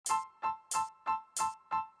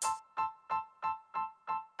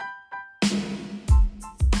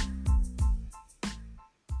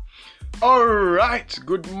All right,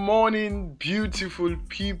 good morning, beautiful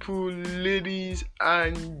people, ladies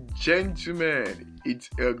and gentlemen. It's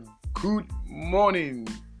a good morning.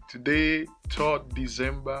 Today, 3rd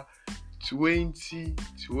December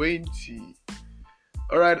 2020.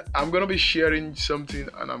 All right, I'm going to be sharing something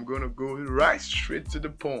and I'm going to go right straight to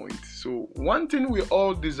the point. So, one thing we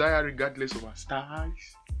all desire, regardless of our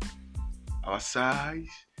size,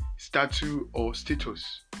 stature, or status,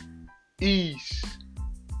 is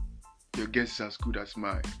your guess is as good as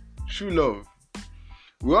mine. True love.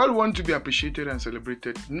 We all want to be appreciated and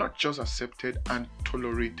celebrated, not just accepted and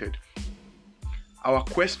tolerated. Our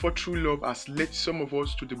quest for true love has led some of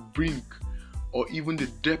us to the brink or even the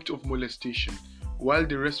depth of molestation, while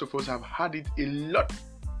the rest of us have had it a lot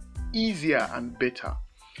easier and better.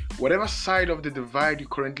 Whatever side of the divide you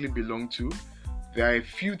currently belong to, there are a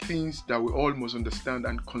few things that we all must understand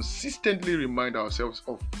and consistently remind ourselves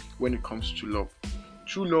of when it comes to love.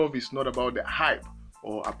 True love is not about the hype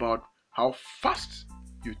or about how fast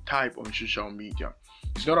you type on social media.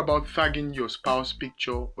 It's not about tagging your spouse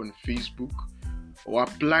picture on Facebook or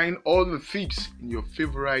applying all the tips in your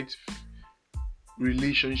favorite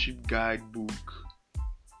relationship guidebook.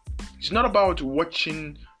 It's not about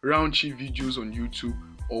watching raunchy videos on YouTube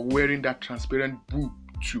or wearing that transparent boob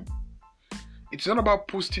too. It's not about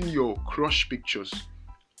posting your crush pictures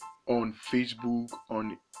on Facebook,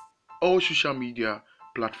 on all social media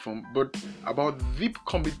platform, but about deep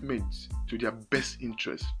commitment to their best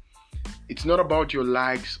interest. It's not about your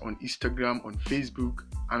likes on Instagram, on Facebook,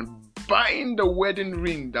 and buying the wedding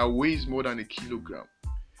ring that weighs more than a kilogram.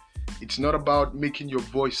 It's not about making your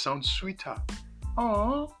voice sound sweeter,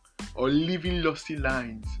 or leaving lusty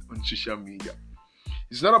lines on social media.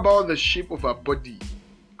 It's not about the shape of our body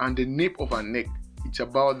and the nape of our neck. It's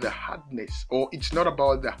about the hardness, or it's not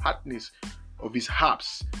about the hardness of his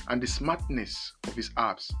abs and the smartness of his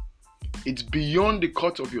abs. It's beyond the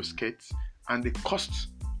cut of your skirt and the cost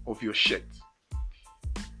of your shirt.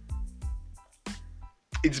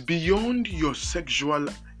 It's beyond your sexual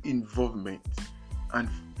involvement and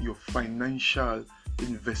your financial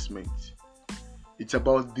investment. It's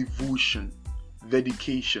about devotion,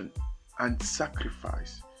 dedication, and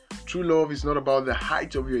sacrifice. True love is not about the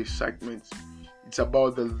height of your excitement. It's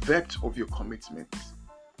about the depth of your commitment.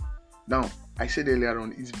 Now, I said earlier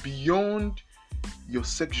on, it's beyond your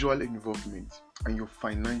sexual involvement and your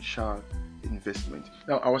financial investment.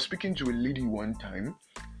 Now, I was speaking to a lady one time.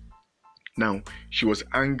 Now, she was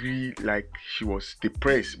angry, like she was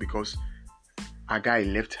depressed because a guy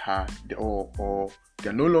left her, or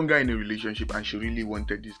they're no longer in a relationship, and she really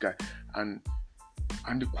wanted this guy. And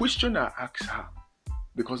the question I asked her,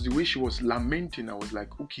 because the way she was lamenting, I was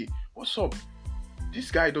like, okay, what's up?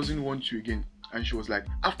 This guy doesn't want you again. And she was like,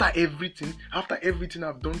 after everything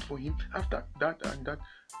I've done for him, after that and that.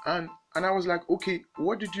 And I was like, okay,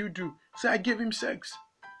 what did you do? Say, I gave him sex.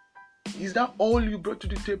 Is that all you brought to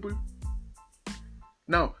the table?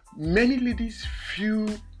 Now, many ladies feel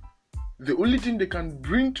the only thing they can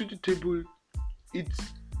bring to the table, it's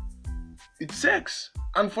sex.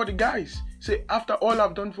 And for the guys, say, after all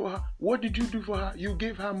I've done for her, what did you do for her? You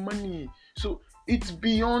gave her money. So it's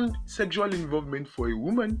beyond sexual involvement for a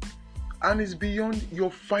woman. And it's beyond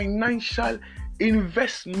your financial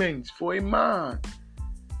investment for a man.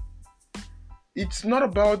 It's not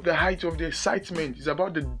about the height of the excitement. It's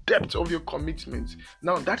about the depth of your commitment.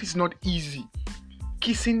 Now, that is not easy.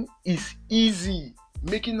 Kissing is easy.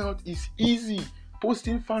 Making out is easy.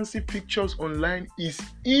 Posting fancy pictures online is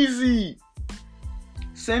easy.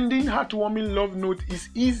 Sending heartwarming love note is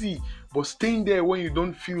easy. But staying there when you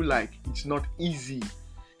don't feel like, it's not easy.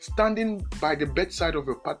 Standing by the bedside of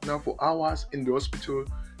your partner for hours in the hospital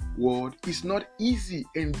ward is not easy.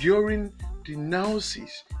 Enduring the nausea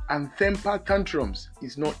and temper tantrums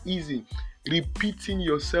is not easy. Repeating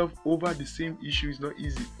yourself over the same issue is not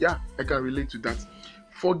easy. Yeah, I can relate to that.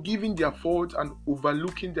 Forgiving their faults and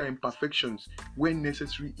overlooking their imperfections when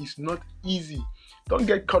necessary is not easy. Don't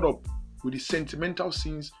get caught up with the sentimental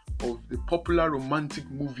scenes of the popular romantic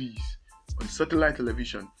movies on satellite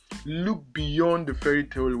television. Look beyond the fairy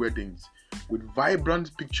tale weddings with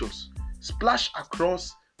vibrant pictures splash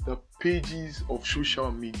across the pages of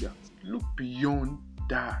social media. Look beyond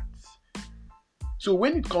that. So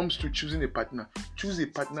when it comes to choosing a partner, choose a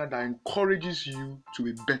partner that encourages you to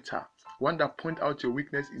be better, one that points out your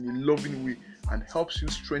weakness in a loving way and helps you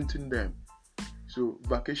strengthen them. So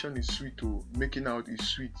vacation is sweet too, making out is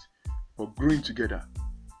sweet, but growing together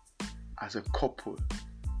as a couple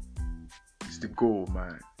is the goal,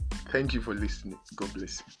 man. Thank you for listening. God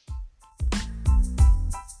bless you.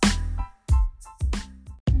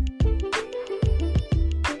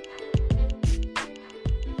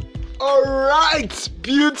 Alright,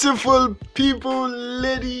 beautiful people,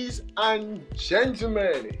 ladies and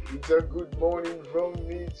gentlemen, it's a good morning from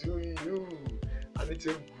me to you, and it's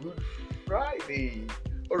a good Friday.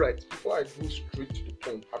 Alright, before I go straight to the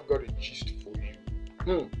point, I've got a gist for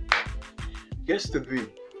you. Yesterday,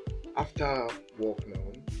 after work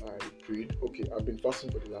now, I prayed. Okay, I've been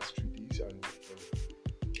fasting for the last 3 days,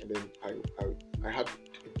 and then I had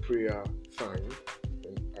a prayer time.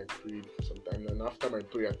 I prayed for some time, and after my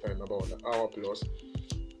prayer time, about an hour plus,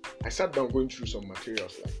 I sat down going through some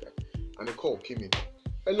materials like that, and a call came in.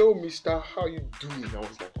 Hello, mister, how you doing? I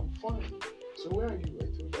was like, I'm fine. So where are you? I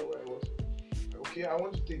told her where I was. Okay, I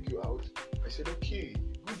want to take you out. I said, okay,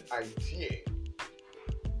 good idea.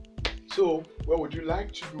 So where would you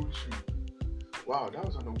like to go to? Wow, that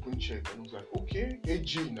was an open check, and I was like, okay,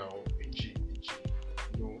 AG now, AG.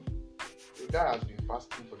 You know, the guy has been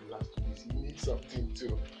fasting for the last 2 days. He needs something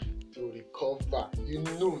to recover. You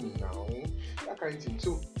know now, that kind of thing.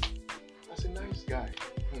 So, as a nice guy,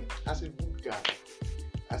 as a good guy,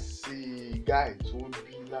 as a guy to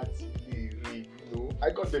be that, you know, I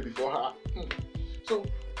got there before her. So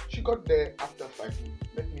she got there after 5 minutes.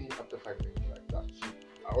 Met me after 5 minutes like that. So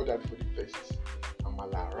I ordered for the first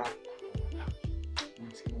amala wrap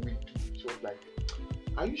with ewedu. She was like,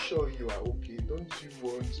 "Are you sure you are okay? Don't you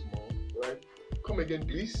want more? Right? Come again,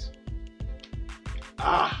 please."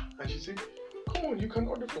 And she said, "Come on, you can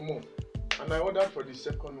order for more." And I ordered for the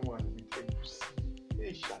second one with egusi.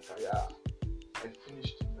 Hey, Shataya. I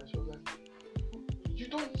finished it, and she was like, "You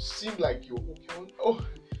don't seem like you're okay."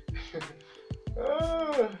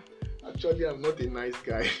 Oh, actually, I'm not a nice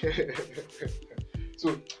guy.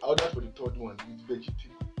 So I ordered for the third one with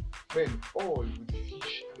vegetable, man, all with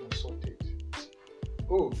fish and assorted.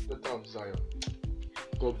 Oh, daughter of Zion,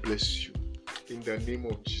 God bless you in the name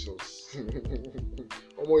of Jesus.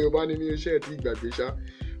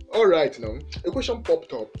 Alright, now a question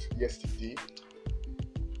popped up yesterday,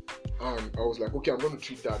 and I was like, okay, I'm going to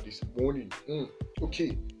treat that this morning.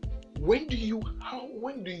 Okay, when do you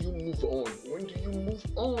move on? When do you move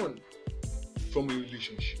on from a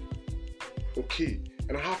relationship? Okay,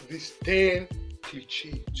 and I have this 10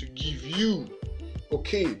 cliché to give you.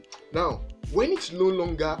 Okay, now when it's no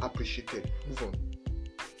longer appreciated, move on.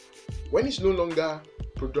 When it's no longer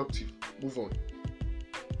productive, move on.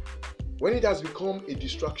 When it has become a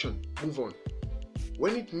distraction, move on.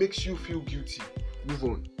 When it makes you feel guilty, move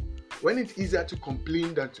on. When it's easier to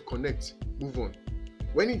complain than to connect, move on.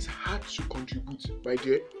 When it's hard to contribute, my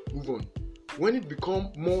dear, move on. When it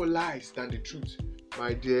becomes more lies than the truth,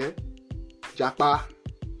 my dear, japa.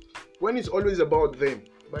 When it's always about them,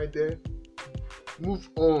 my dear, move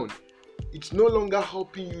on. It's no longer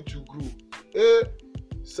helping you to grow.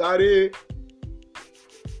 Sorry.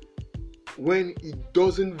 When it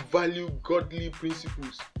doesn't value godly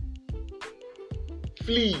principles,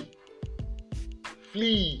 flee.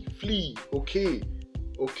 Okay.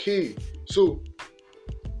 So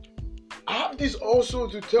I have this also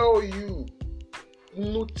to tell you.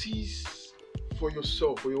 Notice for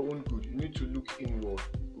yourself, for your own good. You need to look inward.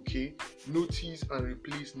 Okay. Notice and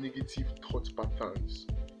replace negative thought patterns.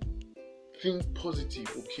 Think positive.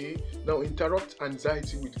 Okay. Now interrupt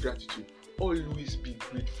anxiety with gratitude. Always be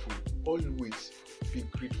grateful. Always be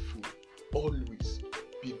grateful.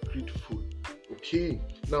 Okay.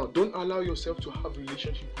 Now, don't allow yourself to have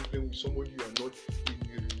relationship problem with somebody you are not in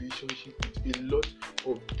a relationship with. A lot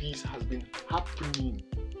of this has been happening.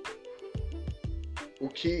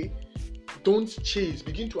 Okay. Don't chase.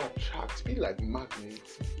 Begin to attract. Be like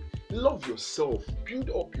magnets. Love yourself. Build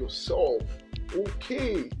up yourself.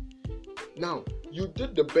 Okay. Now, you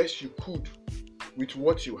did the best you could with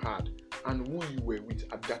what you had and who you were with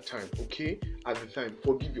at that time, okay? At the time,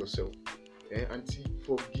 forgive yourself. Auntie,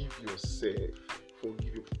 forgive yourself.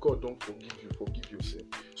 God don't forgive you, forgive yourself.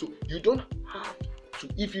 So you don't have to,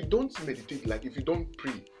 if you don't meditate, like if you don't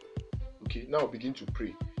pray, okay, now begin to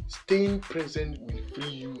pray. Staying present will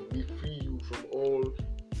free you from all,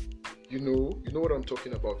 you know what I'm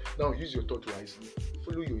talking about. Now use your thought wisely.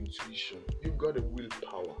 Follow your intuition. You've got a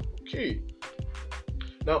willpower, okay?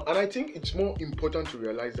 Now, and I think it's more important to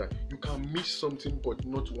realize that you can miss something but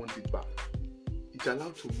not want it back. It's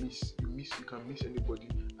allowed to miss. You can miss anybody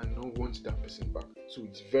and not want that person back. So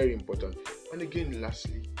it's very important. And again,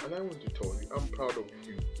 lastly, and I want to tell you, I'm proud of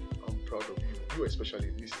you. You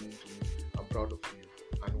especially listening to me. I'm proud of you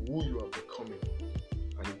and who you are becoming.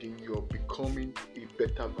 And again, you are becoming a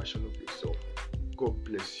better version of yourself. God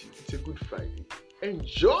bless you. It's a good Friday.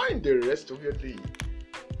 Enjoy the rest of your day.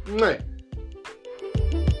 Mwah.